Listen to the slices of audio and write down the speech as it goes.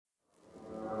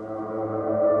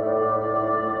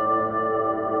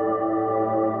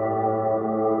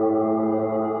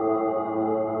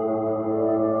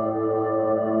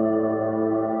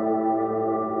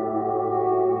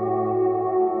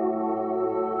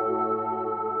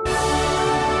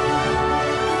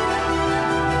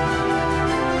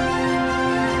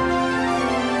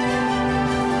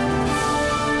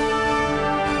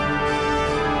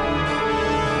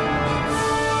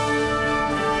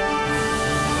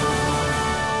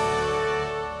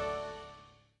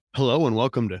Hello and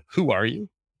welcome to Who Are You?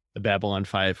 The Babylon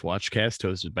 5 Watchcast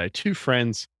hosted by two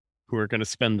friends who are going to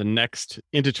spend the next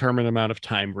indeterminate amount of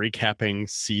time recapping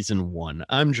season 1.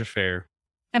 I'm Jafar,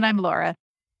 And I'm Laura.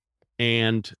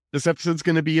 and this episode's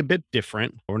going to be a bit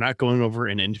different. We're not going over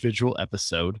an individual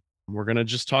episode. We're going to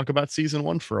just talk about season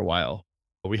 1 for a while.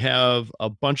 We have a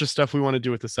bunch of stuff we want to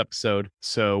do with this episode,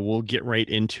 so we'll get right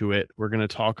into it. We're going to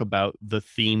talk about the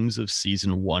themes of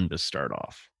season 1 to start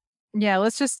off. Yeah,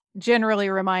 let's just generally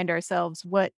remind ourselves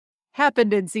what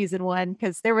happened in season 1,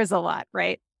 because there was a lot,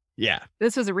 right? Yeah.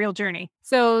 This was a real journey.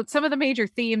 So some of the major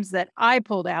themes that I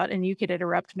pulled out, and you could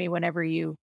interrupt me whenever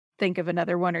you think of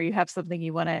another one or you have something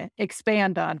you want to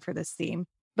expand on for this theme.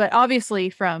 But obviously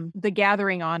from the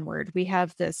gathering onward, we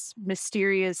have this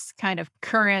mysterious kind of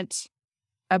current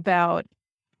about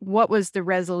what was the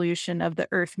resolution of the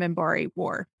Earth Minbari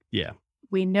War. Yeah.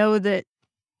 We know that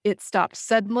it stopped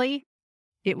suddenly.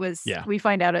 It was, Yeah. we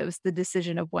find out it was the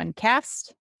decision of one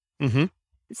caste. Mm-hmm.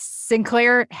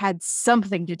 Sinclair had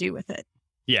something to do with it.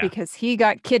 Yeah. Because he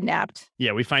got kidnapped.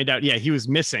 Yeah, we find out, he was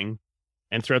missing.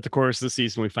 And throughout the course of the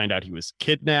season, we find out he was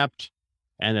kidnapped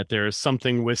and that there is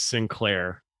something with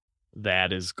Sinclair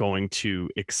that is going to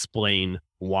explain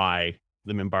why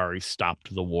the Minbari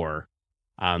stopped the war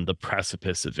on the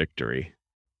precipice of victory.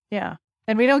 Yeah.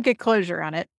 And we don't get closure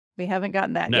on it. We haven't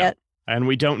gotten that yet. And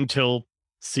we don't until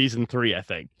season 3, I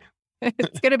think.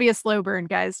 It's going to be a slow burn,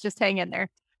 guys. Just hang in there.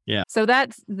 Yeah. So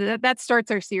that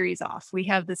starts our series off. We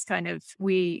have this kind of,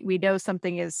 we know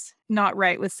something is not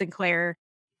right with Sinclair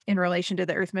in relation to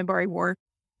the Earth Minbari War.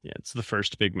 Yeah, it's the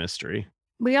first big mystery.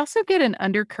 We also get an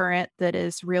undercurrent that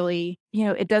is really,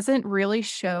 it doesn't really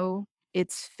show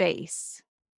its face.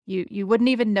 You wouldn't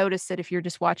even notice it if you're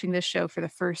just watching this show for the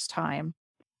first time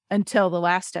until the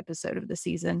last episode of the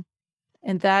season.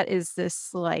 And that is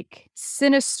this like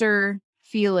sinister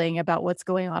feeling about what's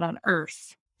going on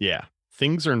Earth. Yeah.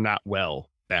 Things are not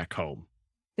well back home.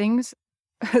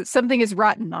 Something is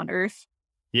rotten on Earth.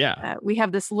 Yeah. We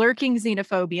have this lurking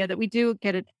xenophobia that we do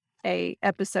get a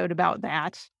episode about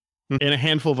that. And a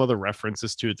handful of other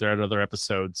references to it throughout other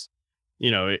episodes.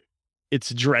 It's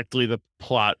directly the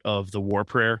plot of the War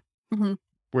Prayer,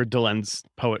 where Delen's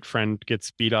poet friend gets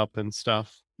beat up and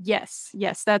stuff. Yes,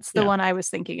 that's the one I was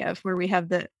thinking of, where we have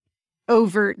the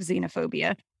overt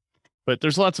xenophobia. But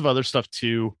there's lots of other stuff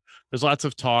too. There's lots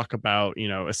of talk about,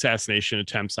 assassination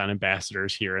attempts on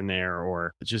ambassadors here and there,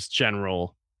 or just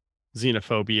general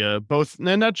xenophobia, both,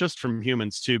 not just from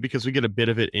humans too, because we get a bit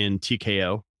of it in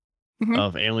TKO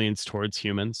of aliens towards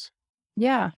humans.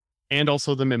 Yeah. And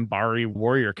also the Minbari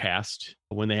warrior caste,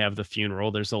 when they have the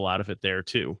funeral, there's a lot of it there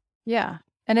too. Yeah.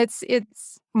 And it's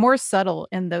more subtle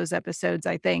in those episodes,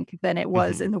 I think, than it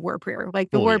was in the War Prayer.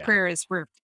 Like the War Prayer is, we're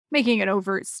making an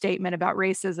overt statement about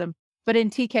racism. But in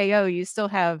TKO, you still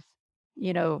have,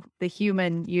 the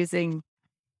human using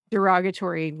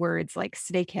derogatory words like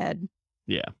snakehead.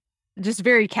 Yeah. Just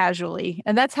very casually.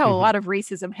 And that's how a lot of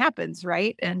racism happens,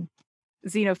 right? And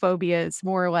xenophobia is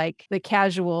more like the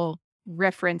casual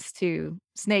reference to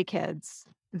snakeheads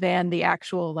than the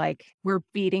actual, like, we're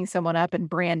beating someone up and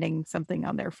branding something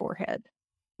on their forehead.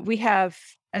 We have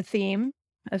a theme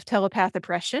of telepath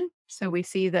oppression. So we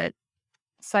see that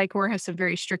Psi Corps has some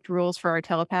very strict rules for our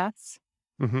telepaths.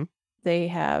 They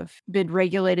have been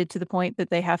regulated to the point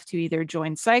that they have to either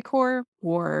join Psi Corps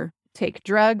or take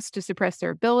drugs to suppress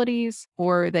their abilities,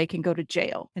 or they can go to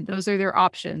jail. And those are their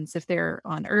options if they're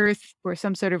on Earth or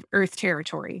some sort of Earth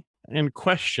territory. And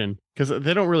question, because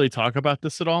they don't really talk about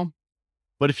this at all,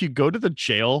 but if you go to the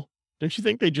jail, don't you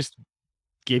think they just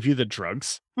give you the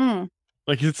drugs?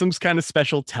 Like, is it some kind of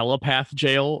special telepath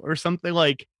jail or something?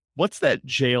 Like, what's that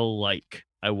jail like,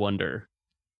 I wonder?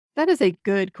 That is a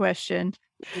good question.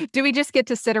 Do we just get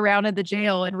to sit around in the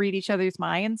jail and read each other's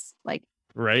minds? Like,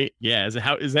 right? Yeah.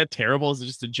 Is that terrible? Is it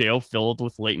just a jail filled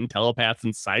with latent telepaths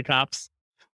and psychops?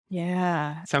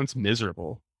 Yeah. Sounds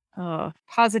miserable. Oh,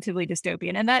 positively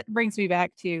dystopian. And that brings me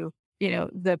back to,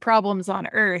 the problems on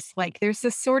Earth. Like, there's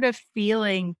this sort of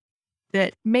feeling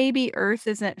that maybe Earth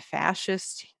isn't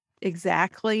fascist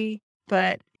exactly,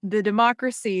 but the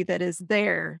democracy that is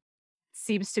there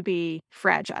seems to be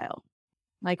fragile.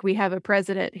 Like, we have a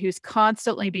president who's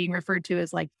constantly being referred to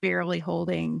as like barely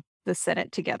holding the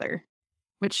Senate together,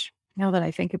 which, now that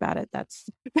I think about it, that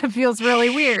feels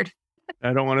really weird.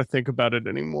 I don't want to think about it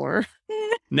anymore.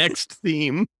 Next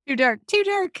theme. Too dark.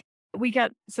 We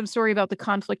got some story about the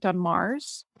conflict on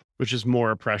Mars, which is more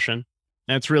oppression.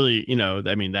 And it's really,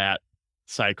 that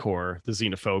Psi Corps, the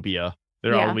xenophobia,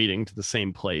 they're all leading to the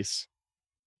same place.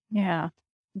 Yeah.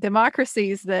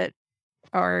 Democracies that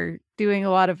are doing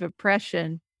a lot of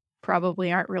oppression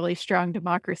probably aren't really strong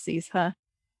democracies, huh?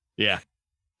 Yeah.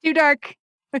 Too dark.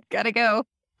 Gotta go.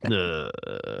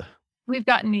 Uh, We've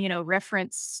gotten,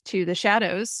 reference to the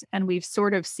shadows, and we've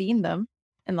sort of seen them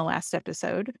in the last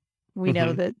episode. We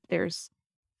know mhm. that there's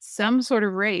some sort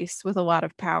of race with a lot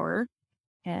of power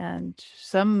and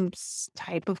some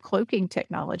type of cloaking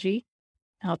technology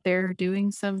out there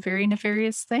doing some very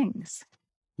nefarious things.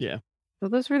 Yeah. So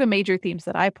those were the major themes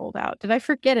that I pulled out. Did I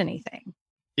forget anything?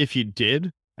 If you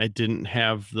did, I didn't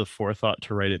have the forethought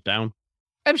to write it down.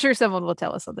 I'm sure someone will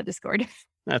tell us on the Discord.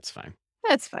 That's fine.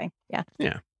 That's fine. Yeah.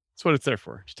 Yeah. That's what it's there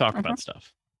for, to talk Uh-huh. about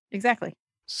stuff. Exactly.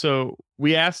 So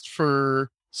we asked for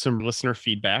some listener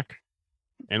feedback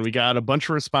and we got a bunch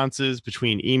of responses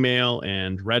between email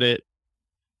and Reddit.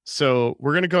 So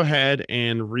we're going to go ahead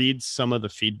and read some of the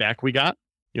feedback we got.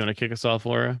 You want to kick us off,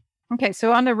 Laura? Okay.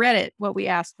 So on the Reddit, what we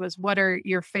asked was, what are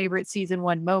your favorite season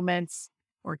 1 moments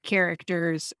or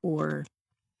characters or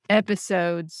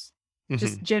episodes?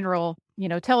 Just general,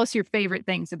 tell us your favorite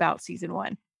things about season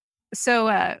 1.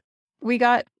 So we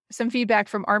got some feedback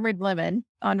from Armored Lemon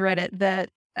on Reddit that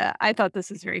I thought this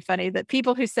was very funny, that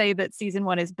people who say that season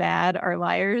 1 is bad are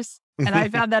liars. And I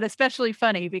found that especially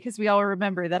funny because we all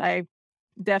remember that I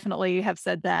definitely have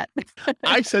said that.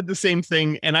 I said the same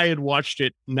thing, and I had watched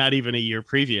it not even a year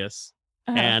previous,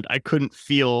 and I couldn't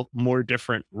feel more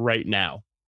different right now.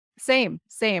 Same.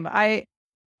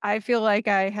 I feel like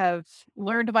I have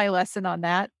learned my lesson on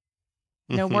that.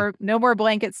 No more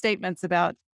blanket statements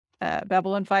about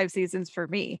Babylon 5 seasons for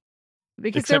me.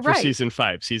 Because Except they're for right. season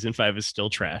 5. Season 5 is still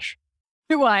trash.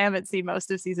 Well, I haven't seen most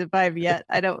of season 5 yet,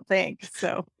 I don't think.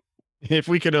 So If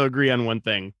we could agree on one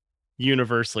thing,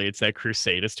 universally, it's that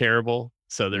Crusade is terrible.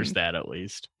 So there's that at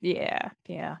least. yeah.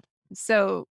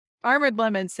 So Armored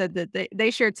Lemon said that they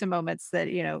shared some moments that,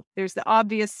 there's the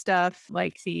obvious stuff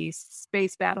like the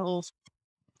space battles,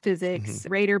 physics,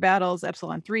 Raider battles,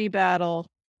 Epsilon 3 battle.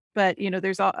 But,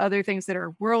 there's other things that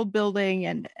are world building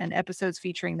and episodes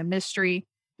featuring the mystery.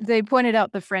 They pointed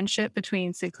out the friendship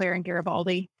between Sinclair and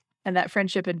Garibaldi and that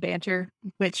friendship and banter,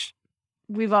 which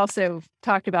we've also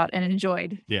talked about and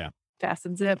enjoyed. Yeah.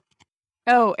 Fasten zip.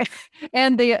 Oh,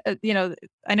 and I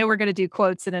know we're going to do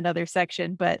quotes in another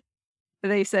section, but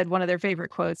they said one of their favorite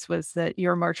quotes was that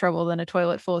you're more trouble than a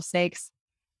toilet full of snakes.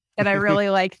 And I really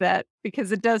like that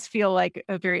because it does feel like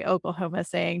a very Oklahoma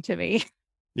saying to me.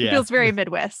 Yeah. It feels very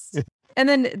Midwest. And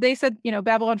then they said,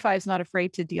 Babylon 5 is not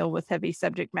afraid to deal with heavy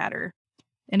subject matter.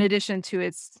 In addition to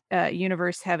its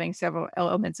universe having several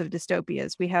elements of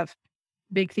dystopias, we have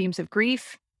big themes of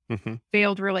grief,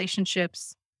 failed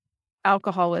relationships,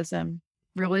 alcoholism,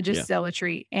 religious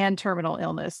zealotry, and terminal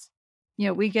illness.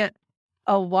 We get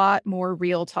a lot more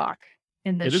real talk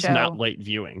in this show. It is not light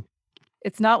viewing.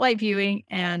 It's not light viewing,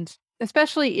 and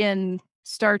especially in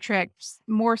Star Trek,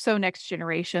 more so Next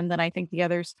Generation than I think the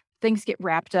others, things get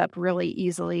wrapped up really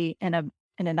easily in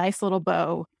a nice little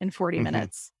bow in 40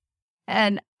 minutes.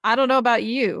 And I don't know about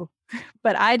you,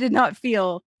 but I did not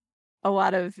feel a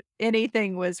lot of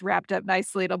anything was wrapped up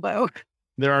nicely in a bow.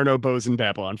 There are no bows in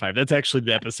Babylon 5. That's actually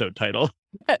the episode title.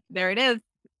 There it is.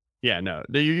 Yeah, no,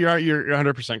 you're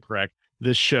 100% correct.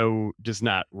 This show does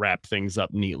not wrap things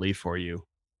up neatly for you.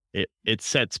 It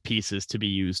sets pieces to be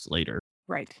used later.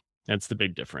 Right. That's the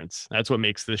big difference. That's what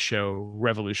makes this show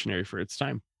revolutionary for its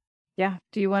time. Yeah.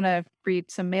 Do you want to read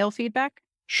some mail feedback?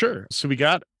 Sure. So we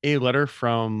got a letter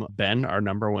from Ben, our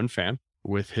 #1 fan,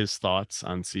 with his thoughts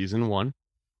on season 1.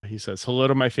 He says, "Hello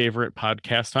to my favorite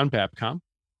podcast on Babcom.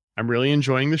 I'm really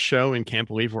enjoying the show and can't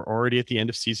believe we're already at the end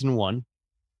of season 1.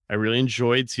 I really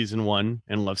enjoyed season 1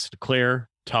 and love Sinclair,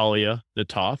 Talia, the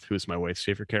Toth, who is my wife's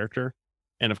favorite character,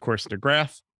 and of course,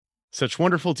 Degrath. Such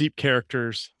wonderful, deep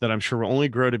characters that I'm sure will only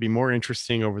grow to be more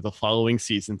interesting over the following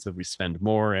seasons as we spend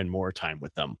more and more time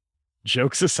with them.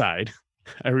 Jokes aside,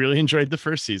 I really enjoyed the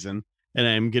first season, and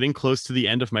I am getting close to the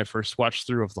end of my first watch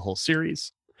through of the whole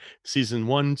series. Season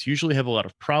 1s usually have a lot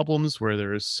of problems where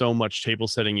there is so much table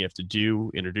setting you have to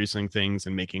do, introducing things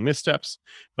and making missteps,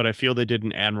 but I feel they did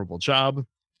an admirable job.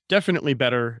 Definitely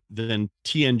better than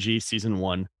TNG season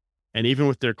 1, and even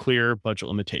with their clear budget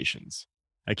limitations.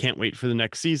 I can't wait for the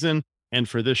next season and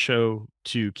for this show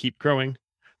to keep growing.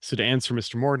 So to answer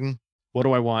Mr. Morden, what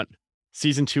do I want?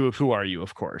 Season 2 of Who Are You,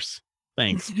 of course.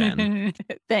 Thanks, Ben."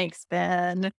 Thanks,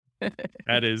 Ben.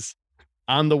 That is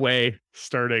on the way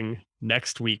starting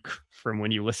next week from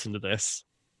when you listen to this.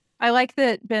 I like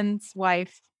that Ben's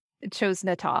wife chose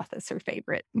Natoth as her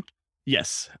favorite.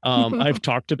 Yes. I've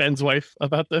talked to Ben's wife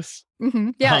about this.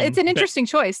 Yeah, it's an interesting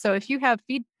choice. So if you have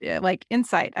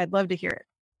insight, I'd love to hear it.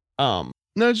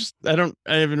 No,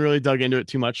 I haven't really dug into it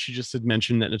too much. She just had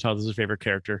mentioned that Natoth is her favorite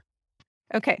character.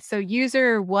 Okay, so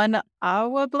user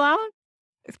 1awabla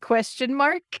question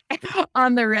mark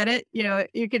on the Reddit.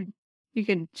 You can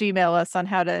Gmail us on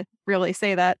how to really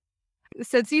say that. It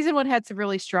said season 1 had some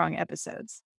really strong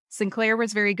episodes. Sinclair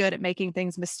was very good at making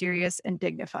things mysterious and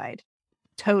dignified.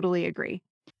 Totally agree.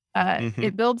 Mhm.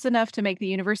 It builds enough to make the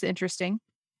universe interesting.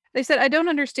 They said, I don't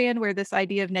understand where this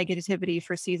idea of negativity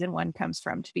for season 1 comes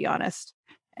from, to be honest.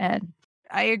 And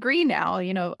I agree now.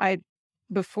 I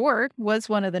before was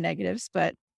one of the negatives,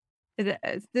 but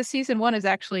this season 1 is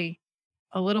actually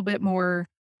a little bit more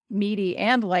meaty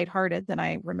and lighthearted than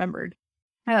I remembered.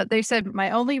 They said,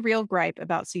 my only real gripe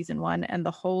about season 1 and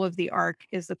the whole of the arc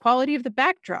is the quality of the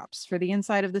backdrops for the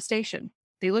inside of the station.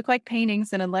 They look like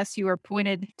paintings, and unless you are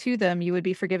pointed to them, you would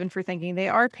be forgiven for thinking they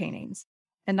are paintings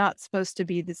and not supposed to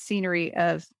be the scenery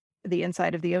of the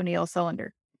inside of the O'Neill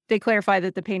cylinder. They clarify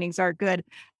that the paintings are good.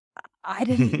 I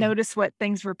didn't notice what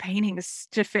things were paintings,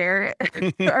 Jafar.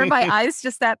 Are my eyes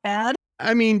just that bad?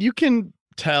 I mean, you can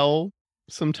tell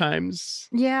sometimes.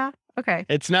 Yeah. Okay.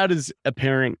 It's not as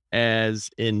apparent as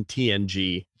in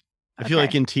TNG. I feel like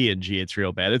Okay. in TNG it's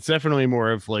real bad. It's definitely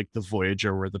more of like the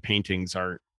Voyager where the paintings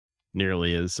aren't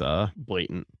nearly as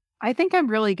blatant. I think I'm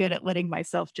really good at letting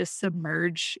myself just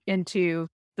submerge into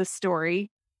the story.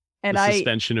 And The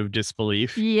suspension of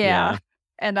disbelief. yeah. Yeah.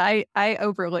 And I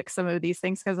overlook some of these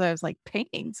things because I was like,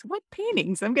 paintings? What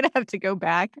paintings? I'm gonna have to go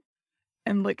back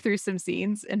and look through some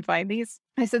scenes and find these.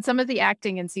 I said some of the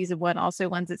acting in season 1 also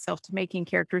lends itself to making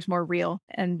characters more real,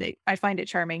 and I find it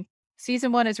charming.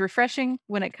 Season 1 is refreshing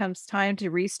when it comes time to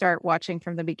restart watching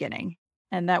from the beginning.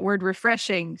 And that word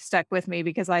refreshing stuck with me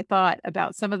because I thought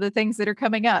about some of the things that are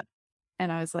coming up.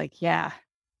 And I was like, yeah,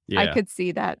 I Yeah. could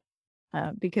see that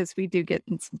because we do get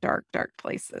in some dark, dark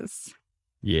places.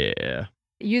 Yeah.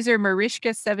 User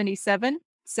Marishka77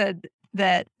 said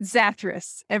that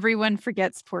Zathras, everyone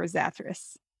forgets poor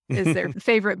Zathras, is their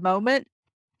favorite moment.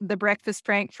 The breakfast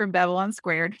prank from Babylon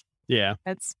Squared. Yeah.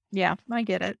 Yeah, I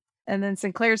get it. And then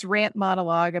Sinclair's rant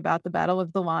monologue about the Battle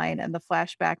of the Line and the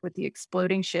flashback with the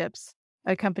exploding ships,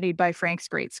 accompanied by Frank's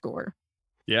great score.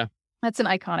 Yeah, That's an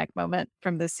iconic moment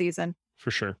from this season.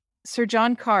 for sure. Sir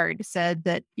John Card said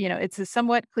that, it's a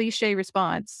somewhat cliche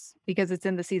response because it's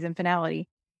in the season finale.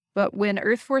 But when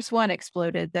Earth Force One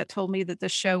exploded, that told me that the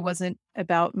show wasn't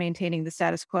about maintaining the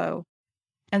status quo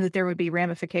and that there would be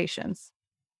ramifications.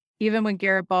 Even when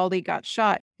Garibaldi got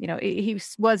shot, he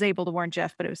was able to warn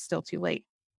Jeff, but it was still too late.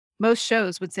 Most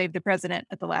shows would save the president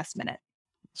at the last minute.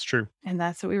 It's true. And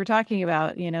that's what we were talking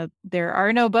about. There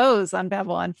are no bows on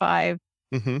Babylon 5.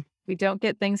 Mm-hmm. We don't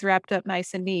get things wrapped up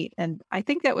nice and neat. And I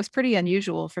think that was pretty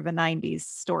unusual for the 90s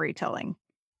storytelling.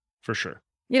 For sure.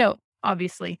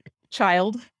 Obviously,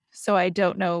 child. So I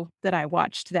don't know that I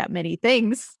watched that many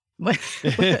things in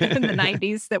the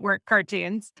 90s that weren't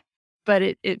cartoons. But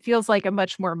it feels like a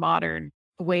much more modern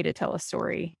way to tell a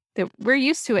story. That we're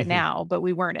used to it now, but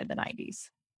we weren't in the 90s.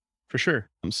 For sure.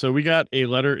 So we got a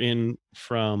letter in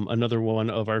from another one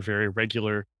of our very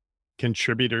regular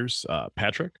contributors,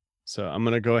 Patrick. So I'm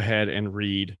going to go ahead and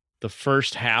read the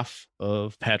first half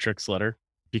of Patrick's letter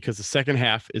because the second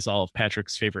half is all of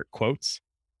Patrick's favorite quotes,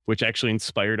 which actually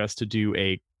inspired us to do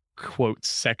a quotes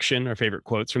section, our favorite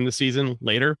quotes from the season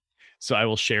later. So I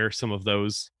will share some of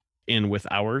those in with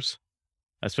ours,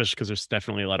 especially because there's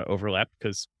definitely a lot of overlap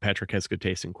because Patrick has good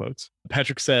taste in quotes.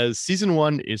 Patrick says, season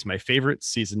 1 is my favorite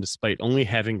season despite only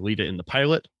having Lita in the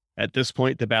pilot. At this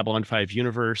point, the Babylon 5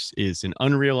 universe is an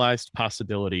unrealized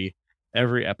possibility.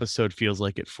 Every episode feels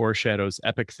like it foreshadows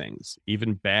epic things.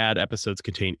 Even bad episodes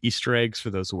contain Easter eggs for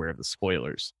those aware of the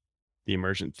spoilers. The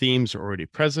emergent themes are already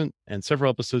present, and several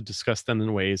episodes discuss them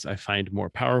in ways I find more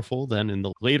powerful than in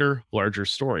the later, larger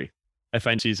story. I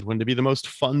find season 1 to be the most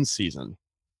fun season.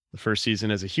 The first season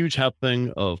has a huge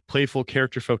helping of playful,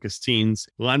 character-focused scenes.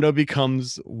 Lando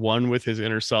becomes one with his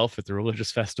inner self at the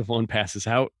religious festival and passes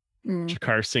out.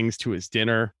 Jakar sings to his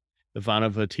dinner.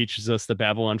 Ivanova teaches us the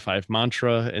Babylon 5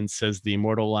 mantra and says the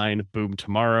immortal line, boom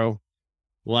tomorrow.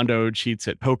 Lando cheats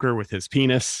at poker with his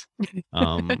penis.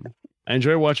 I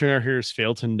enjoy watching our heroes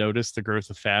fail to notice the growth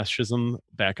of fascism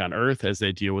back on Earth as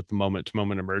they deal with the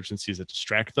moment-to-moment emergencies that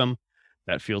distract them.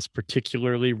 That feels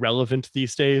particularly relevant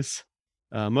these days.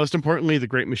 Most importantly, the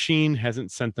Great Machine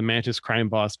hasn't sent the Mantis crime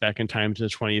boss back in time to the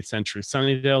 20th century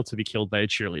Sunnydale to be killed by a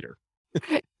cheerleader.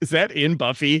 Is that in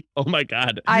Buffy? Oh my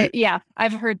God.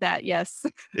 I've heard that. Yes.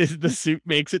 Is the suit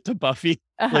makes it to Buffy?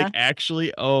 Uh-huh. Like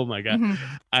actually, oh my God.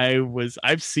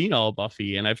 I've seen all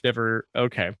Buffy and I've never,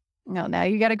 okay. No, now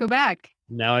you got to go back.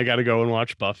 Now I got to go and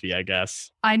watch Buffy, I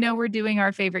guess. I know we're doing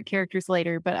our favorite characters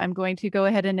later, but I'm going to go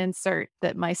ahead and insert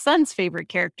that my son's favorite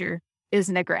character is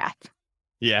Nagrath.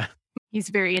 Yeah. He's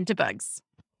very into bugs.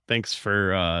 Thanks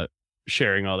for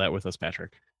sharing all that with us,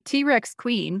 Patrick. T-Rex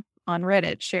Queen on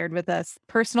Reddit shared with us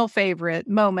personal favorite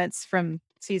moments from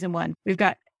season 1. We've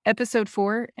got episode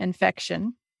 4,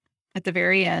 Infection, at the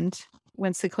very end,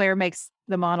 when Sinclair makes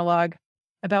the monologue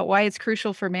about why it's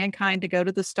crucial for mankind to go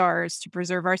to the stars to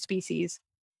preserve our species.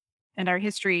 And our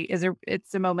history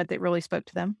it's a moment that really spoke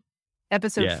to them.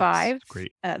 Episode 5,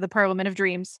 great. The Parliament of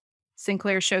Dreams,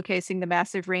 Sinclair showcasing the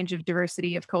massive range of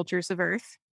diversity of cultures of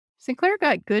Earth. Sinclair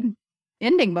got good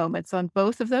ending moments on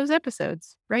both of those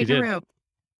episodes, right in a row.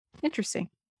 Interesting.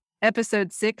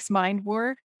 Episode 6, Mind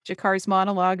War, Jakar's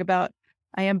monologue about,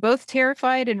 I am both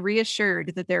terrified and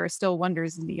reassured that there are still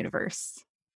wonders in the universe.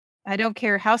 I don't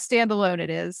care how standalone it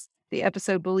is. The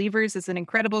episode Believers is an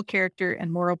incredible character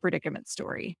and moral predicament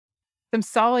story. Some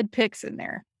solid picks in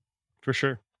there. For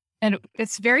sure. And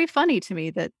it's very funny to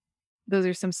me that those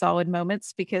are some solid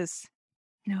moments because,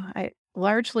 I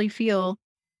largely feel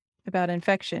about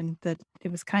Infection that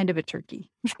it was kind of a turkey.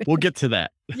 We'll get to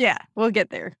that. Yeah, we'll get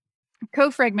there.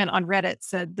 Co-Fragment on Reddit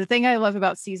said, the thing I love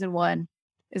about season 1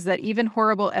 is that even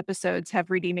horrible episodes have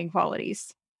redeeming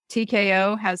qualities.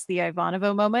 TKO has the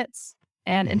Ivanovo moments,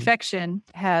 and Infection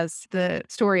has the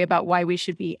story about why we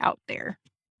should be out there.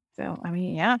 So,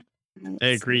 yeah. I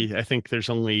agree. I think there's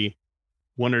only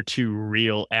 1 or 2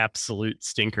 real absolute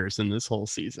stinkers in this whole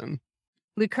season.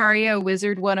 Lucario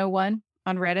Wizard 101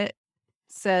 on Reddit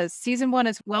says, season 1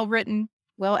 is well written,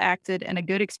 well acted, and a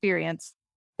good experience.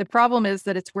 The problem is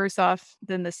that it's worse off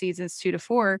than the seasons 2 to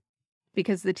 4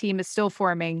 because the team is still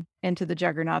forming into the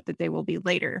juggernaut that they will be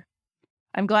later.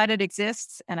 I'm glad it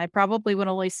exists, and I probably would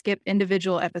only skip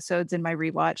individual episodes in my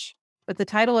rewatch, but the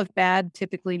title of bad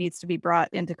typically needs to be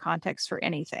brought into context for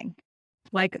anything.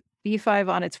 Like B5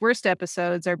 on its worst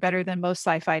episodes are better than most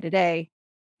sci-fi today.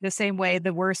 The same way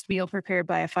the worst meal prepared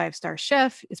by a 5-star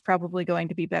chef is probably going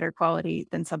to be better quality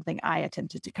than something I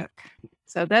attempted to cook.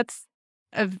 So that's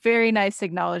a very nice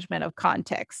acknowledgement of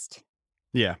context.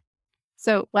 Yeah.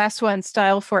 So last one,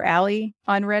 Style for Allie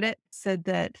on Reddit said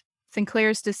that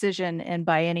Sinclair's decision in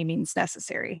By Any Means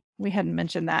Necessary, we hadn't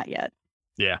mentioned that yet.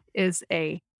 Yeah. Is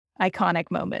a iconic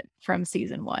moment from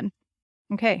season 1.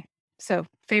 Okay. So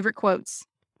favorite quotes.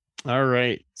 All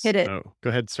right. Hit it. Go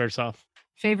ahead. Start us off.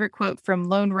 Favorite quote from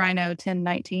Lone Rhino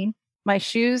 1019. My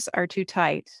shoes are too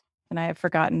tight and I have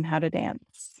forgotten how to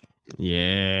dance.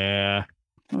 Yeah.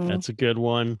 That's a good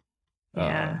one.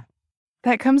 Yeah.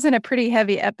 That comes in a pretty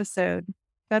heavy episode.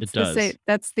 That's the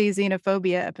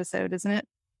xenophobia episode, isn't it?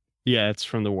 Yeah, it's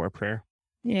from the War Prayer.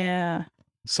 Yeah.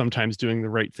 Sometimes doing the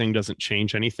right thing doesn't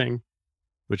change anything,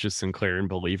 which is Sinclair and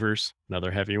Believers,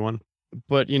 another heavy one.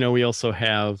 But, we also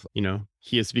have,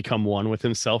 he has become one with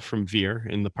himself from Veer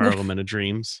in the Parliament of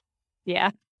Dreams.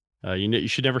 Yeah. You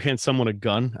should never hand someone a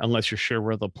gun unless you're sure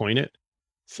where they'll point it.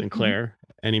 Sinclair,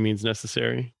 Any Means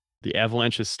Necessary. The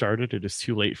avalanche has started. It is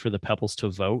too late for the pebbles to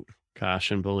vote.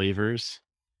 Caution, Believers.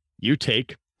 You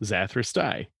take, Zathras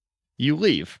die. You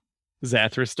leave,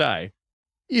 Zathras die.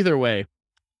 Either way,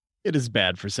 it is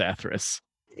bad for Zathras.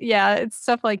 Yeah, it's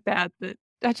stuff like that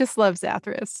I just love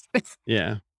Zathras.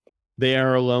 Yeah. They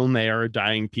are alone. They are a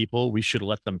dying people. We should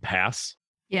let them pass.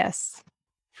 Yes.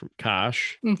 From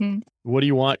Kosh. What do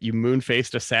you want, you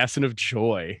moon-faced assassin of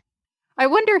joy? I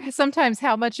wonder sometimes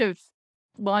how much of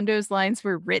Londo's lines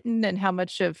were written and how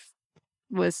much of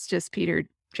was just Peter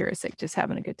Jurasik just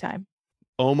having a good time.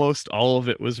 Almost all of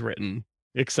it was written,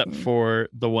 except for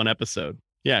the one episode.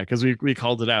 Yeah, because we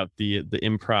called it out, the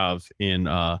improv in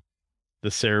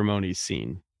the ceremony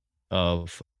scene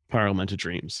of Parliament of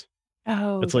Dreams.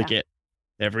 Oh, it's like it.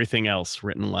 Everything else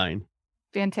written line.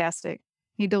 Fantastic.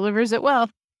 He delivers it well.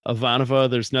 Ivanova,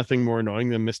 there's nothing more annoying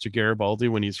than Mr. Garibaldi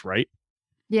when he's right.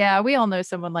 Yeah, we all know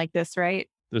someone like this, right?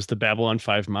 There's the Babylon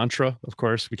 5 mantra, of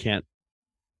course. We can't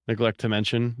neglect to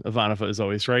mention Ivanova is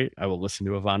always right. I will listen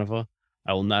to Ivanova.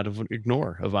 I will not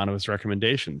ignore Ivanova's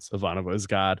recommendations. Ivanova is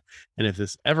God. And if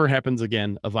this ever happens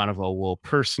again, Ivanova will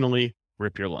personally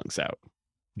rip your lungs out.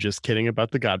 Just kidding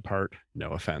about the God part.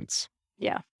 No offense.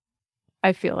 Yeah.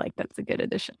 I feel like that's a good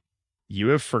addition. You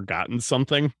have forgotten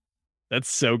something? That's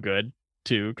so good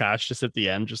too. Gosh, just at the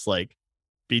end, just like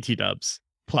BT dubs,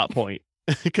 plot point.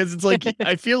 Because it's like,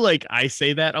 I feel like I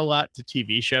say that a lot to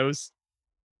TV shows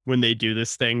when they do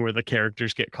this thing where the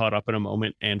characters get caught up in a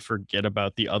moment and forget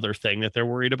about the other thing that they're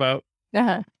worried about.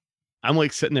 Uh-huh. I'm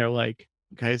like sitting there like,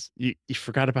 guys, you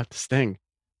forgot about this thing.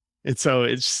 And so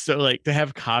it's so like to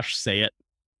have Kosh say it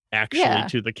actually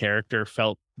to the character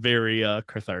felt very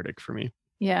cathartic for me.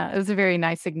 Yeah, it was a very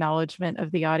nice acknowledgement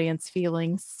of the audience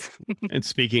feelings. And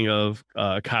speaking of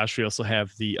Kosh, we also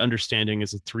have the understanding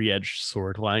is a 3-edged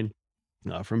sword line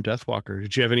from Deathwalker.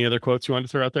 Did you have any other quotes you wanted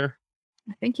to throw out there?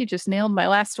 I think you just nailed my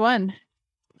last one.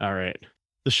 All right.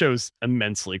 The show's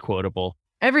immensely quotable.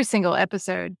 Every single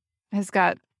episode has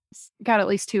got at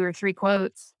least 2 or 3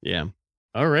 quotes. Yeah.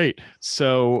 All right.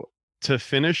 So to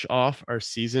finish off our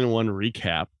season 1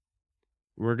 recap,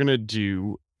 we're going to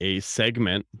do a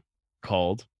segment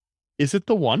called Is It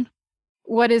the One?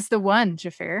 What is the one,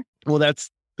 Jafar? Well, that's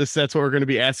what we're going to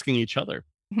be asking each other.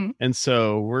 Mhm. And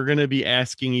so we're going to be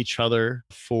asking each other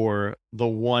for the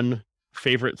one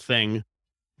favorite thing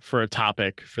for a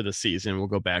topic for the season. We'll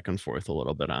go back and forth a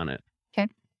little bit on it.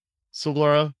 Okay. So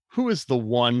Laura, who is the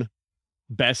one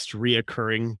best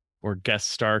reoccurring or guest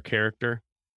star character?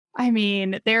 I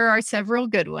mean, there are several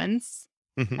good ones.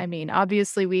 Mhm. I mean,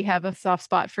 obviously we have a soft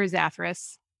spot for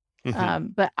Zathras.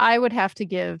 Mhm. But I would have to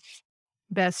give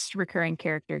best recurring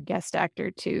character guest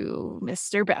actor to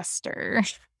Mr. Bester.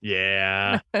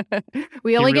 Yeah.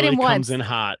 We only He get really him comes once. in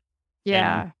hot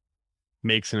Yeah. and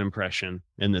makes an impression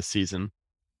in this season.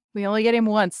 We only get him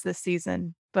once this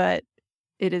season, but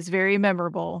it is very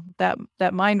memorable.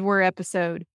 That Mind War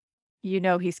episode,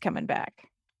 he's coming back.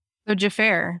 So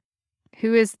Jafar,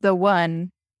 who is the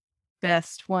one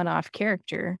best one-off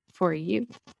character for you?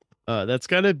 That's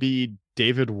got to be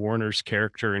David Warner's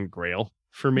character in Grail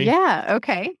for me. Yeah,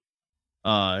 okay.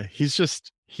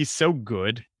 He's so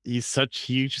good. He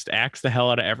just acts the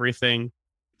hell out of everything.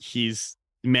 He's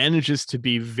manages to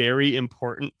be very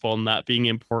important while not being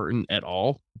important at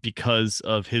all because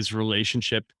of his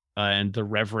relationship and the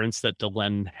reverence that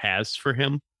Delenn has for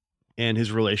him and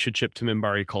his relationship to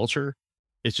Minbari culture.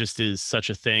 It just is such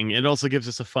a thing. It also gives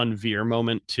us a fun Veer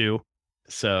moment too.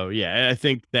 So yeah, I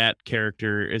think that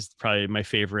character is probably my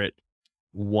favorite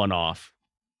one-off.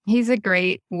 He's a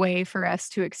great way for us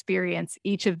to experience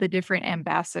each of the different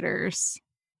ambassadors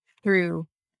through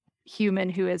human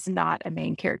who is not a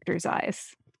main character's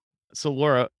eyes. So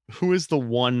Laura, who is the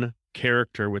one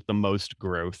character with the most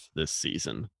growth this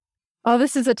season? Oh,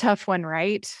 this is a tough one,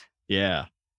 right? Yeah.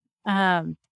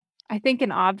 I think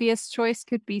an obvious choice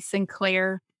could be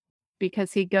Sinclair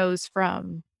because he goes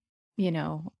from,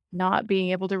 not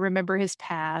being able to remember his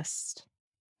past,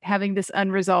 having this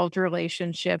unresolved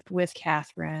relationship with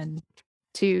Catherine,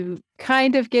 to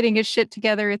kind of getting his shit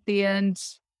together at the end,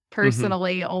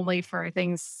 personally, only for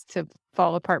things to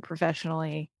fall apart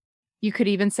professionally. You could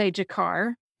even say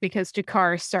Jakar, because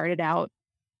Jakar started out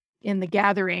in The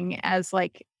Gathering as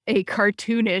like a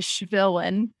cartoonish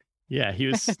villain. Yeah, he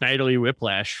was Snidely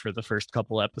Whiplash for the first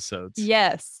couple episodes.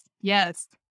 Yes.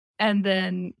 And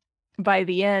then by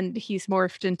the end, he's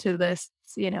morphed into this,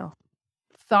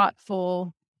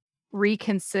 thoughtful,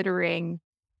 reconsidering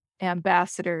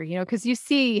ambassador, because you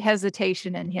see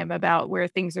hesitation in him about where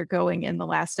things are going in the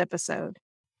last episode.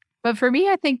 But for me,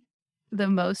 I think the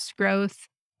most growth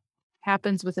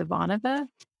happens with Ivanova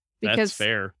because That's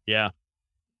fair. Yeah.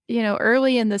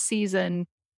 Early in the season,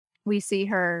 we see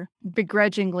her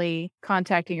begrudgingly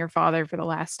contacting her father for the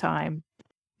last time,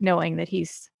 knowing that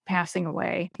he's passing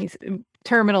away. He's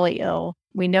terminally ill.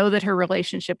 We know that her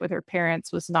relationship with her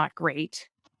parents was not great.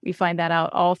 We find that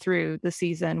out all through the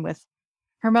season with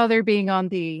her mother being on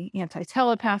the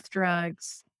anti-telepath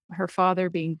drugs, her father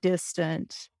being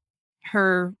distant,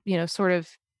 her, sort of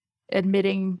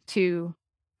admitting to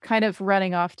kind of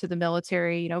running off to the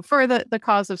military, for the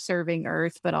cause of serving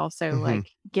Earth, but also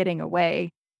like getting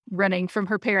away, running from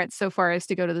her parents so far as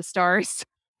to go to the stars.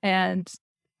 And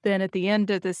then at the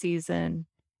end of the season,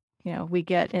 we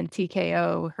get in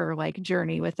TKO her like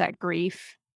journey with that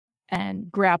grief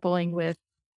and grappling with,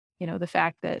 the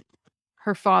fact that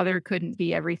her father couldn't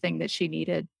be everything that she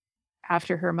needed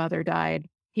after her mother died.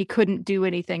 He couldn't do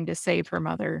anything to save her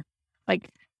mother, like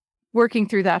working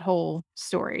through that whole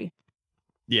story.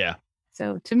 Yeah.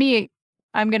 So to me,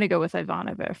 I'm going to go with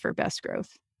Ivanova for best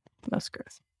growth, most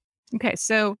growth. Okay.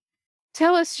 So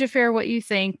tell us, Jafar, what you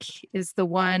think is the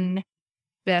one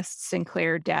best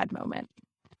Sinclair dad moment.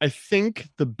 I think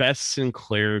the best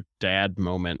Sinclair dad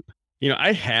moment,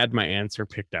 I had my answer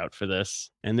picked out for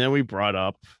this, and then we brought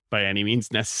up By Any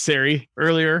Means Necessary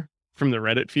earlier from the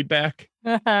Reddit feedback,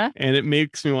 and it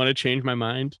makes me want to change my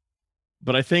mind.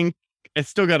 But I think I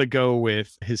still got to go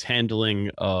with his handling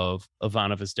of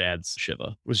Ivanova's dad's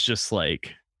Shiva. It was just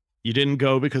like, you didn't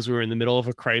go because we were in the middle of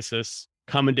a crisis.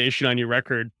 Commendation on your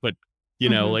record, but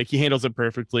like he handles it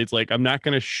perfectly. It's like, I'm not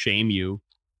going to shame you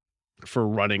for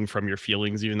running from your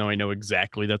feelings, even though I know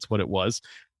exactly that's what it was,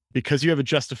 because you have a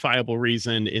justifiable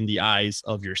reason in the eyes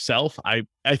of yourself. I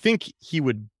think he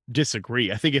would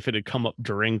disagree. I think if it had come up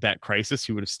during that crisis,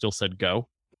 he would have still said go.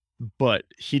 But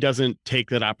he doesn't take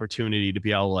that opportunity to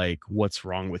be all like, what's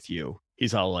wrong with you?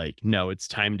 He's all like, no, it's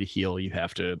time to heal. You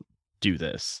have to do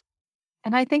this.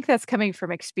 And I think that's coming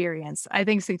from experience. I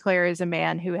think Sinclair is a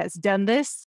man who has done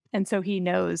this. And so he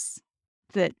knows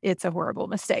that it's a horrible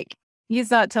mistake.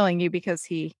 He's not telling you because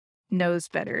he knows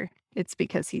better. It's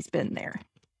because he's been there.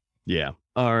 Yeah.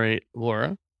 All right,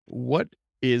 Laura, what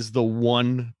is the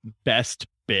one best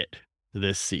bit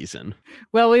this season?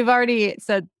 Well, we've already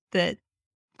said that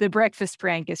the breakfast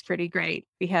prank is pretty great.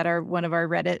 We had one of our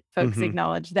Reddit folks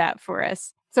acknowledge that for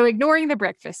us. So ignoring the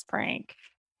breakfast prank,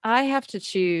 I have to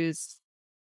choose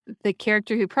the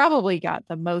character who probably got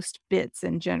the most bits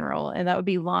in general, and that would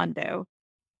be Londo.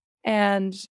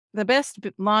 And the best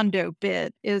Londo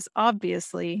bit is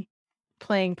obviously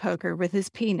playing poker with his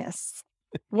penis.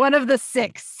 One of the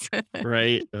 6.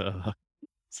 Right?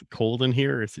 Is it cold in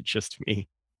here or is it just me?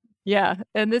 Yeah.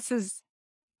 And this is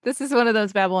one of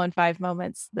those Babylon 5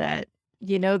 moments that,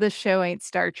 this show ain't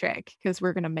Star Trek because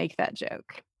we're going to make that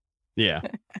joke. Yeah.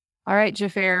 All right,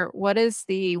 Jafar, what is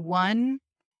the one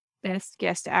best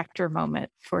guest actor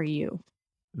moment for you?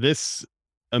 This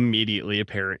immediately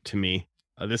apparent to me.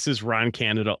 This is Ron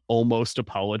Canada almost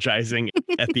apologizing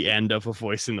at the end of A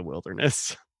Voice in the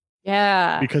Wilderness.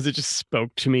 Yeah. Because it just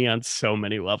spoke to me on so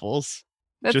many levels.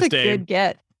 That's just a good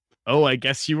get. Oh, I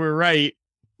guess you were right.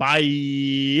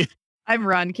 Bye. I'm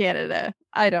Ron Canada.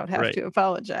 I don't have to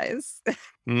apologize.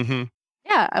 Mm-hmm.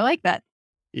 Yeah, I like that.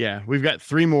 Yeah, we've got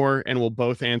 3 more and we'll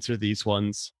both answer these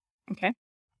ones. Okay.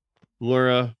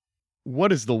 Laura,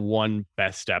 what is the one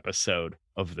best episode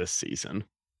of this season?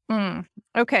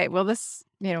 Okay, well, this,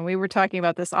 we were talking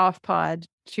about this off pod,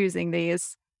 choosing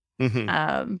these.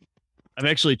 I've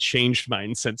actually changed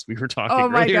mine since we were talking oh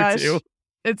my earlier gosh. too.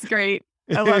 It's great.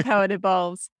 I love how it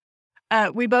evolves.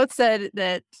 We both said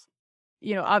that,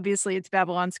 obviously it's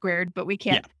Babylon Squared, but we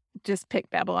can't just pick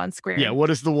Babylon Squared. Yeah, what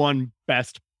is the one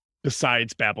best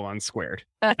besides Babylon Squared?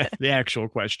 That's the actual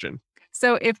question.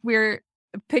 So if we're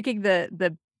picking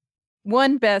the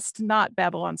one best not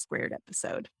Babylon Squared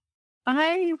episode,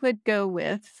 I would go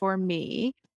with, for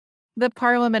me, the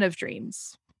Parliament of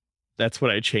Dreams. That's what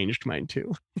I changed mine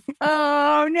to.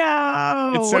 Oh,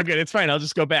 no. It's so good. It's fine. I'll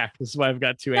just go back. This is why I've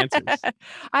got 2 answers.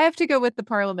 I have to go with the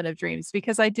Parliament of Dreams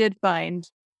because I did find,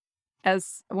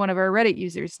 as one of our Reddit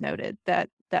users noted, that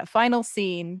final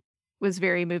scene was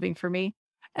very moving for me.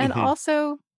 And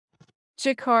also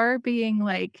G'Kar being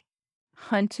like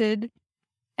hunted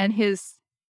and his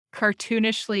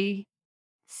cartoonishly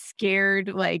scared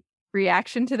like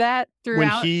reaction to that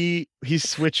throughout. When he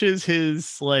switches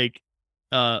his like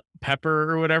pepper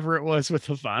or whatever it was with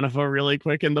Ivanova really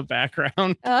quick in the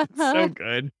background. So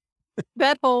good.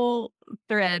 That whole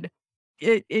thread,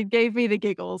 it gave me the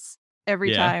giggles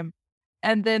every time.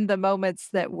 And then the moments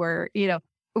that were,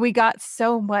 we got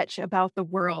so much about the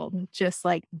world just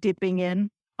like dipping in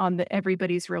on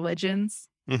everybody's religions.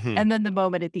 And then the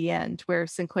moment at the end where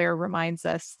Sinclair reminds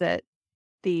us that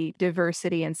the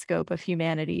diversity and scope of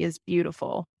humanity is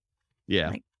beautiful.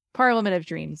 Yeah. Like, Parliament of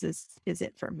Dreams is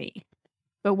it for me.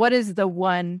 But what is the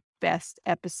one best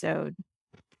episode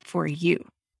for you?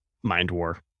 Mind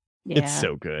War. Yeah. It's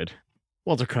so good.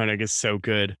 Walter Koenig is so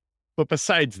good. But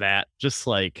besides that, just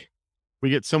like we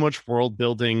get so much world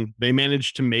building. They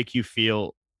managed to make you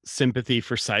feel sympathy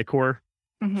for Psychor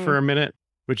for a minute,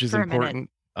 which is important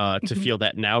to feel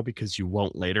that now because you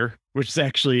won't later, which is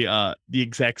actually the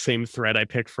exact same thread I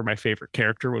picked for my favorite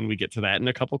character when we get to that in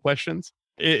a couple questions.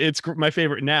 It's my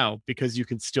favorite now because you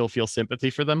can still feel sympathy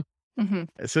for them.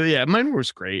 So yeah, Mind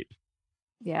War's great.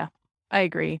 Yeah, I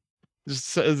agree.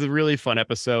 It's a really fun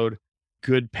episode.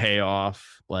 Good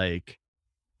payoff, like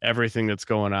everything that's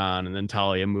going on, and then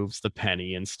Talia moves the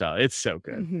penny and stuff. It's so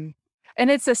good. And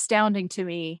it's astounding to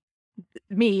me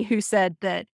who said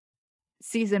that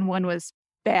season 1 was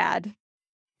bad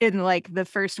in like the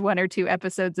first 1 or 2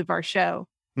 episodes of our show,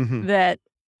 that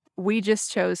we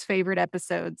just chose favorite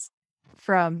episodes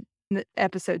from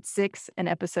episode 6 and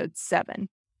episode 7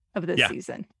 of this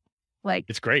season. Like,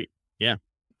 it's great. Yeah.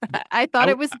 I thought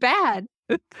it was bad.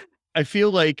 I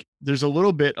feel like there's a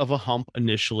little bit of a hump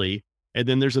initially, and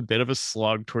then there's a bit of a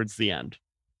slog towards the end,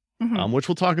 which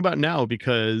we'll talk about now,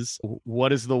 because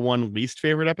what is the one least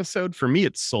favorite episode? For me,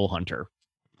 it's Soul Hunter.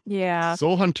 Yeah.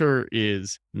 Soul Hunter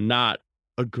is not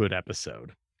a good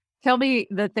episode. Tell me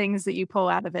the things that you pull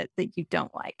out of it that you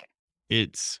don't like.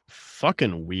 It's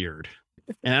fucking weird.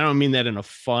 And I don't mean that in a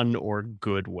fun or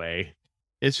good way.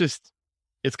 It's just,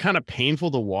 it's kind of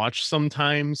painful to watch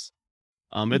sometimes.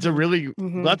 It's a really,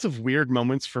 lots of weird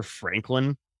moments for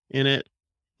Franklin in it.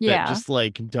 That just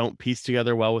like don't piece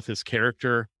together well with his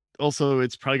character. Also,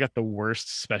 it's probably got the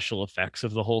worst special effects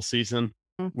of the whole season,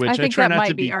 which I think try that not might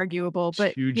to be arguable,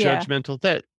 but too judgmental.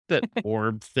 That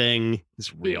orb thing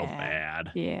is real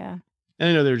bad. Yeah. And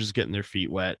I know they're just getting their feet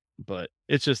wet, but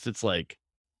it's like,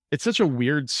 it's such a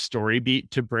weird story beat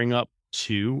to bring up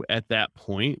too at that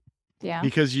point. Yeah.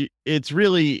 because it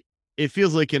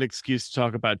feels like an excuse to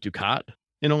talk about Ducat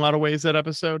in a lot of ways, that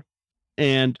episode.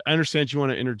 And I understand you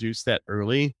want to introduce that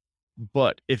early,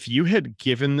 but if you had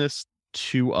given this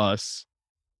to us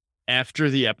after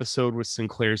the episode with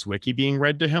Sinclair's wiki being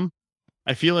read to him,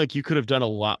 I feel like you could have done a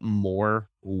lot more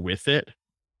with it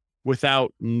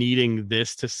without needing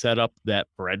this to set up that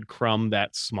breadcrumb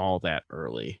that small that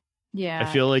early. I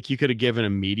Yeah. feel like you could have given a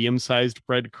medium-sized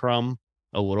breadcrumb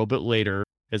a little bit later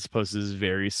as opposed to this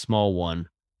very small one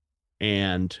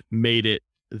and made it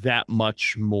that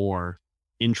much more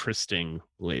interesting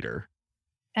later.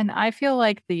 And I feel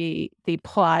like the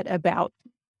plot about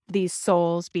these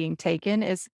souls being taken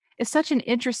is such an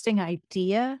interesting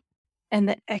idea, and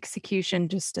the execution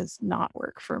just does not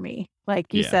work for me.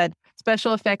 Like you Yeah. said,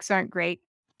 special effects aren't great,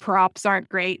 props aren't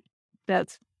great.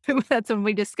 That's that's when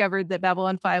we discovered that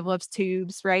Babylon 5 loves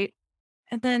tubes, right?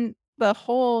 And then the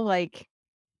whole like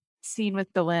scene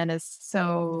with Delenn is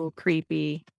so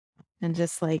creepy and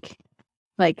just like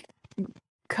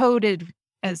coded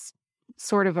as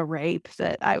sort of a rape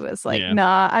that I was like, Yeah.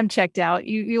 nah, I'm checked out.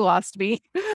 You lost me.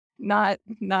 Not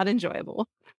enjoyable.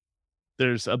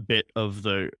 There's a bit of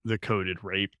the coded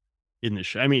rape in the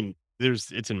show. I mean,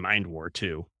 it's in Mind War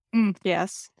too.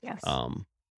 Yes, yes. Um,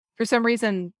 For some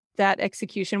reason, that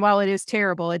execution, while it is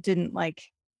terrible, it didn't like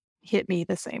hit me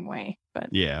the same way. But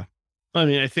yeah. I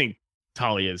mean, I think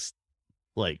Talia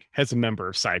has a member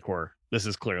of Psycor. This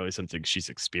is clearly something she's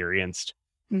experienced.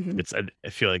 mhm, I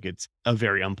feel like it's a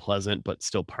very unpleasant, but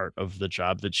still part of the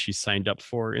job that she signed up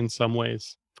for in some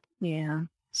ways. yeah.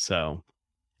 So,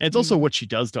 and it's also Mm, what she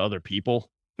does to other people.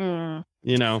 mm,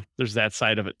 There's that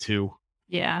side of it too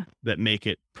yeah. that make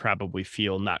it probably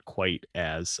feel not quite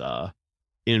as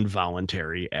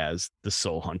involuntary as the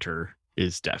Soul Hunter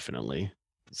is definitely.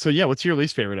 So yeah, what's your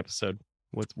least favorite episode?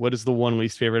 What is the one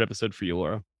least favorite episode for you,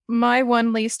 Laura? My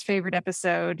one least favorite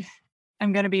episode,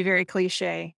 I'm gonna be very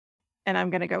cliche, and I'm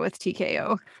gonna go with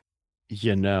TKO.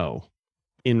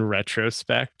 In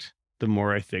retrospect, the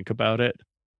more I think about it,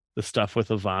 the stuff with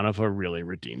Ivanova really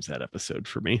redeems that episode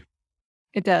for me.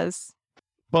 It does.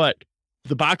 But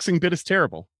the boxing bit is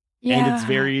terrible. And it's Yeah.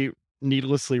 very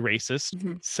needlessly racist.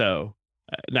 Mhm. So,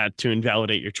 not to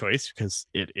invalidate your choice because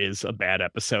it is a bad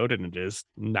episode and it is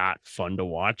not fun to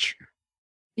watch.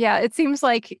 Yeah, it seems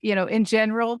like, in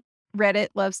general, Reddit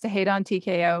loves to hate on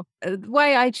TKO.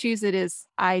 Why I choose it is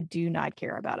I do not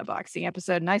care about a boxing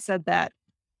episode, and I said that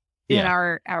in Yeah.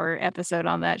 our episode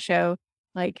on that show.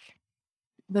 Like,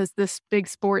 this big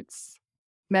sports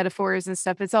metaphors and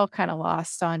stuff, it's all kinda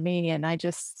lost on me, and I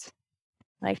just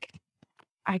like,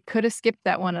 I coulda skipped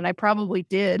that one, and I probably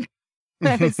did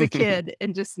when I was a kid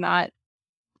and just not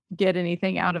get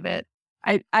anything out of it.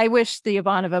 I wish the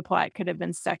Ivanova plot could have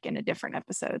been stuck in a different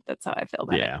episode. That's how I feel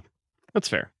about it. Yeah. That's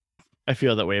fair. I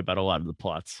feel that way about a lot of the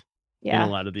plots in a Yeah.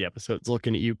 lot of the episodes.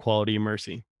 Looking at you, Quality and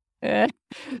Mercy. Eh.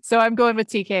 So I'm going with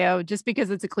TKO. Just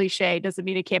because it's a cliche doesn't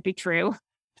mean it can't be true.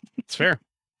 It's fair.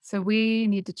 So we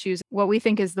need to choose what we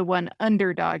think is the one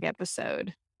underdog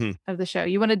episode Hmm. of the show.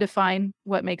 You want to define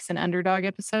what makes an underdog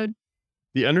episode?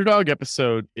 The underdog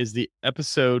episode is the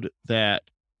episode that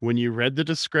when you read the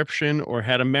description or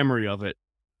had a memory of it,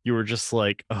 you were just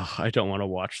like, oh, I don't want to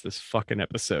watch this fucking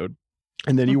episode.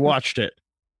 And then you watched it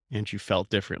and you felt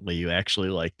differently. You actually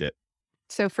liked it.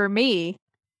 So for me,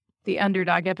 the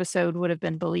underdog episode would have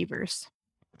been Believers.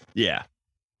 Yeah,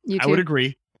 You I would too?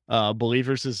 agree.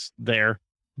 Believers is there.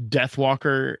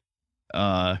 Deathwalker,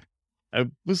 I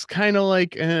was kind of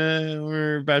like,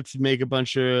 we're about to make a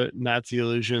bunch of Nazi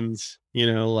illusions,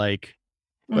 but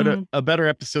Mhm. a better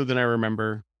episode than I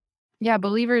remember. Yeah,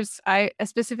 Believers, I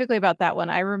specifically about that one,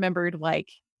 I remembered like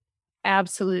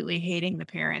absolutely hating the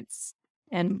parents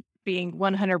and being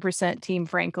 100% Team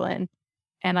Franklin.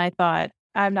 And I thought,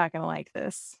 I'm not going to like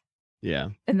this. Yeah.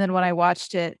 And then when I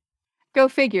watched it, go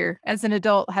figure, as an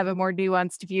adult, have a more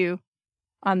nuanced view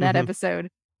on that Mhm. episode.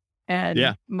 And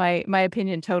Yeah. my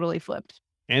opinion totally flipped.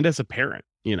 And as a parent,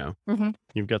 Mhm.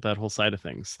 you've got that whole side of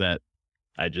things that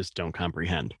I just don't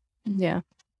comprehend. Yeah.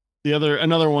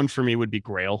 Another one for me would be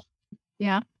Grail.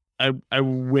 Yeah. I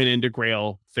went into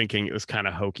Grail thinking it was kind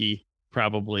of hokey,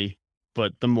 probably,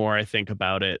 but the more I think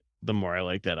about it, the more I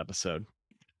like that episode.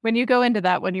 When you go into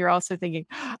that one, you're also thinking,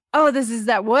 oh, this is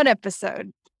that one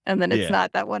episode. And then it's Yeah.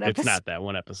 not that one It's episode. not that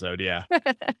one episode. Yeah.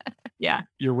 Yeah.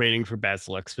 You're waiting for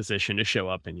Basil Exposition to show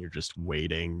up and you're just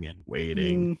waiting and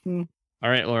waiting. Mhm. All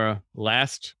right, Laura,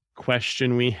 last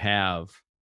question we have.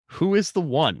 Who is the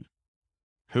one?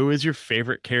 Who is your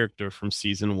favorite character from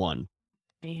season 1?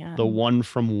 Man. The one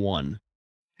from 1.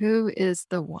 Who is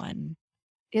the one?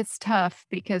 It's tough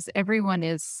because everyone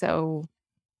is so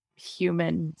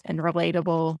human and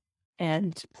relatable.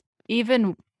 And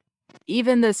even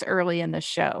this early in the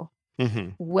show,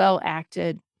 well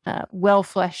acted, well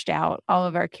fleshed out. All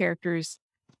of our characters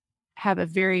have a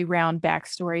very round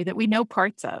backstory that we know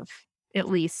parts of, at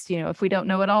least. If we don't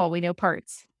know it all, we know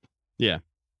parts. Yeah.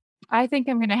 I think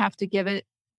I'm going to have to give it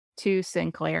to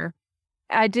Sinclair.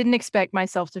 I didn't expect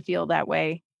myself to feel that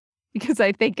way because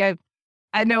I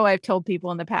know I've told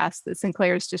people in the past that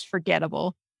Sinclair is just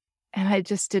forgettable. And I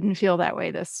just didn't feel that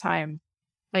way this time.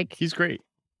 Like, he's great.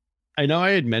 I know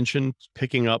I had mentioned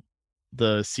picking up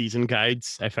the season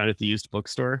guides I found at the used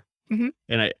bookstore.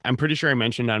 And I'm pretty sure I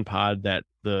mentioned on pod that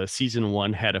the season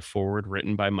 1 had a foreword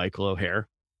written by Michael O'Hare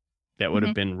that would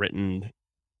have been written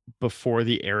before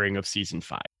the airing of season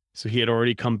 5. So he had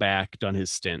already come back, done his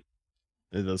stint,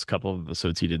 those couple of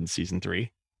episodes he did in season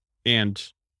 3. And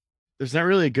there's not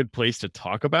really a good place to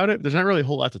talk about it. There's not really a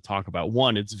whole lot to talk about.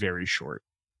 One, it's very short,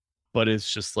 but it's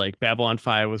just like Babylon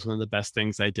 5 was one of the best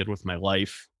things I did with my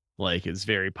life. Like, it's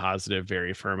very positive,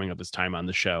 very affirming of his time on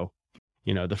the show.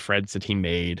 The Freds that he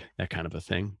made, that kind of a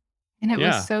thing. And it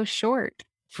was so short.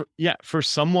 For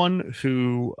someone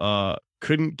who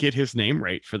couldn't get his name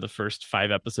right for the first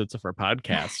 5 episodes of our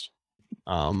podcast,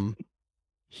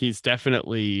 he's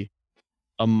definitely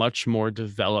a much more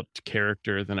developed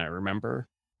character than I remember.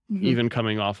 Even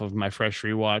coming off of my fresh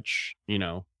rewatch,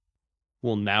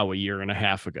 now a year and a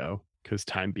half ago, because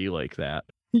time be like that.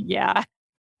 Yeah.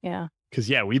 Because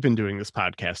we've been doing this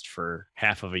podcast for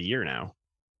half of a year now,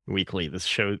 weekly. This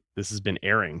has been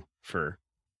airing for.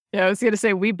 Yeah, I was going to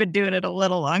say we've been doing it a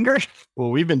little longer. Well,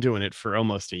 we've been doing it for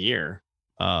almost a year.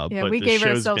 But we gave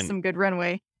ourselves some good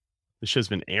runway. The show's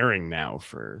been airing now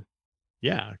for,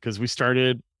 because we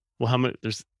started. Well, how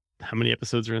many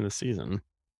episodes are in the season?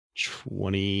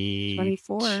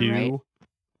 24, right?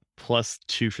 Plus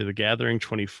 2 for The Gathering,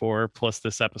 24, plus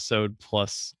this episode,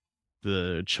 plus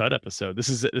the Chud episode. This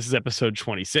is episode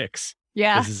 26.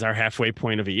 Yeah. This is our halfway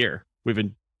point of a year. We've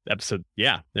been episode.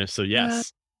 So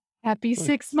yes. Happy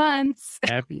 6 months.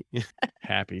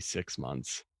 Happy 6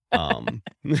 months. All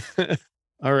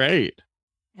right.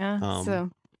 Yeah. So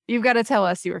you've got to tell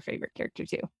us your favorite character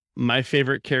too. My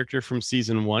favorite character from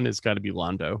season 1 has got to be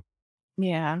Londo.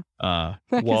 Yeah. I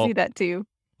can see that too.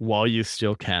 While you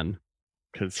still can,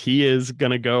 because he is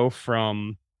gonna go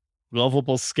from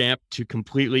lovable scamp to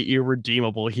completely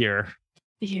irredeemable here.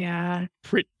 Yeah.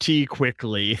 Pretty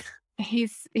quickly.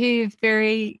 He's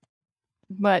very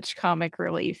much comic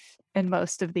relief in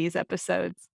most of these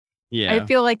episodes. Yeah. I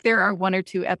feel like there are 1 or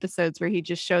 2 episodes where he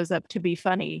just shows up to be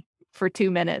funny for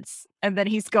 2 minutes and then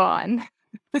he's gone.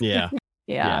 Yeah.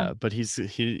 Yeah. But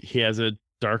he has a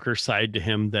darker side to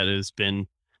him that has been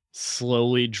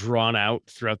slowly drawn out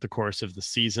throughout the course of the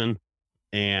season.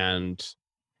 And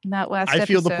that last I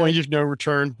feel the point of no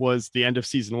return was the end of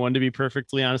season 1, to be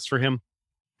perfectly honest, for him.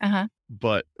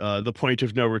 But the point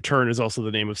of no return is also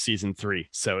the name of season 3,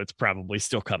 so it's probably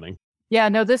still coming. Yeah,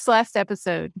 no, this last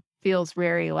episode feels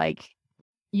very like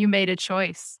you made a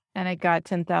choice and it got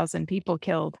 10,000 people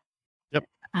killed. Yep.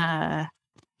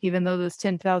 Even though those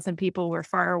 10,000 people were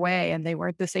far away and they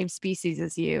weren't the same species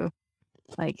as you,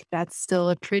 like, that's still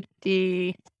a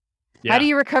pretty. How do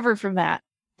you recover from that?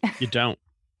 You don't.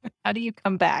 How do you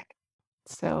come back?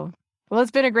 So, well,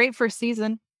 it's been a great first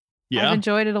season. Yeah. I've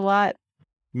enjoyed it a lot.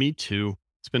 Me too.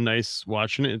 It's been nice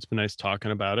watching it. It's been nice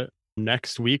talking about it.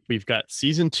 Next week, we've got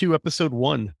season 2, episode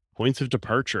 1, Points of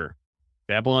Departure.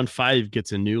 Babylon 5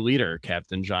 gets a new leader,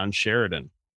 Captain John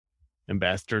Sheridan.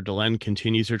 Ambassador Delenn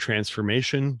continues her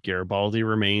transformation. Garibaldi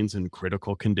remains in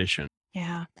critical condition.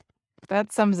 Yeah,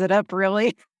 that sums it up,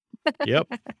 really. Yep.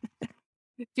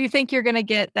 Do you think you're going to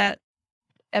get that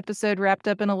episode wrapped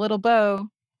up in a little bow?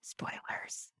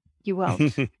 Spoilers. You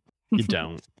won't. You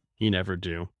don't. You never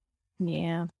do.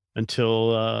 Yeah.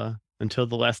 Until the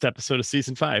last episode of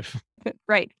season 5.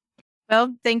 Right.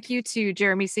 Well, thank you to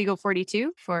Jeremy Siegel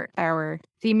 42 for our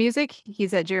theme music.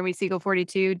 He's at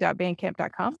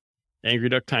jeremysiegel42.bandcamp.com. Angry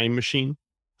Duck Time Machine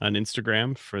on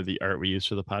Instagram for the art we use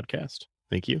for the podcast.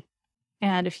 Thank you.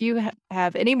 And if you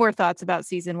have any more thoughts about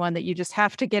season 1 that you just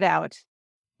have to get out,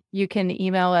 you can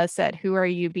email us at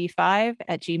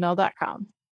whoareyoub5@gmail.com.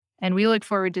 And we look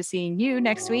forward to seeing you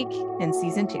next week in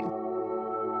season 2.